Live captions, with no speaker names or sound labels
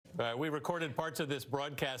We recorded parts of this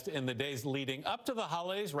broadcast in the days leading up to the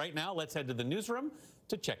holidays. Right now, let's head to the newsroom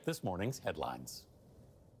to check this morning's headlines.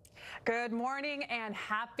 Good morning and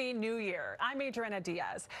Happy New Year. I'm Adriana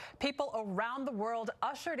Diaz. People around the world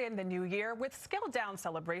ushered in the new year with scaled-down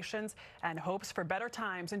celebrations and hopes for better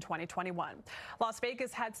times in 2021. Las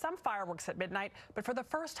Vegas had some fireworks at midnight, but for the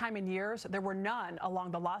first time in years, there were none along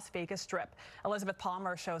the Las Vegas Strip. Elizabeth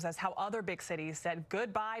Palmer shows us how other big cities said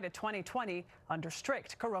goodbye to 2020 under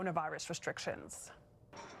strict coronavirus restrictions.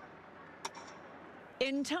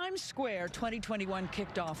 In Times Square, 2021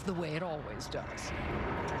 kicked off the way it always does.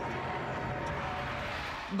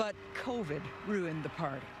 But COVID ruined the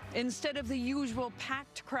party. Instead of the usual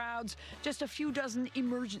packed crowds, just a few dozen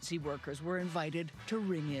emergency workers were invited to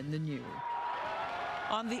ring in the new.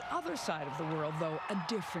 On the other side of the world, though, a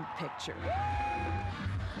different picture.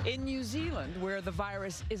 In New Zealand, where the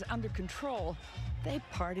virus is under control, they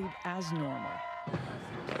partied as normal.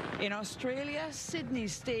 In Australia, Sydney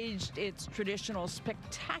staged its traditional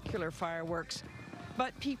spectacular fireworks,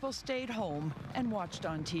 but people stayed home and watched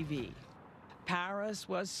on TV. Paris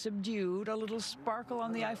was subdued, a little sparkle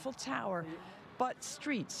on the Eiffel Tower, but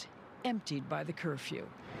streets emptied by the curfew.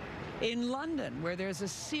 In London, where there's a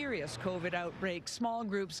serious COVID outbreak, small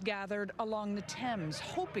groups gathered along the Thames,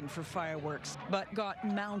 hoping for fireworks, but got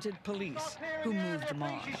mounted police who moved them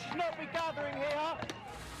on.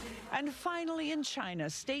 And finally, in China,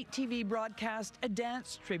 state TV broadcast a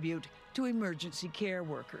dance tribute to emergency care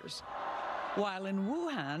workers. While in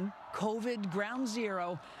Wuhan, COVID ground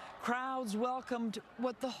zero, crowds welcomed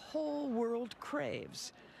what the whole world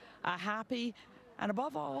craves, a happy and,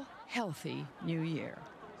 above all, healthy new year.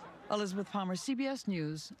 Elizabeth Palmer, CBS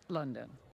News, London.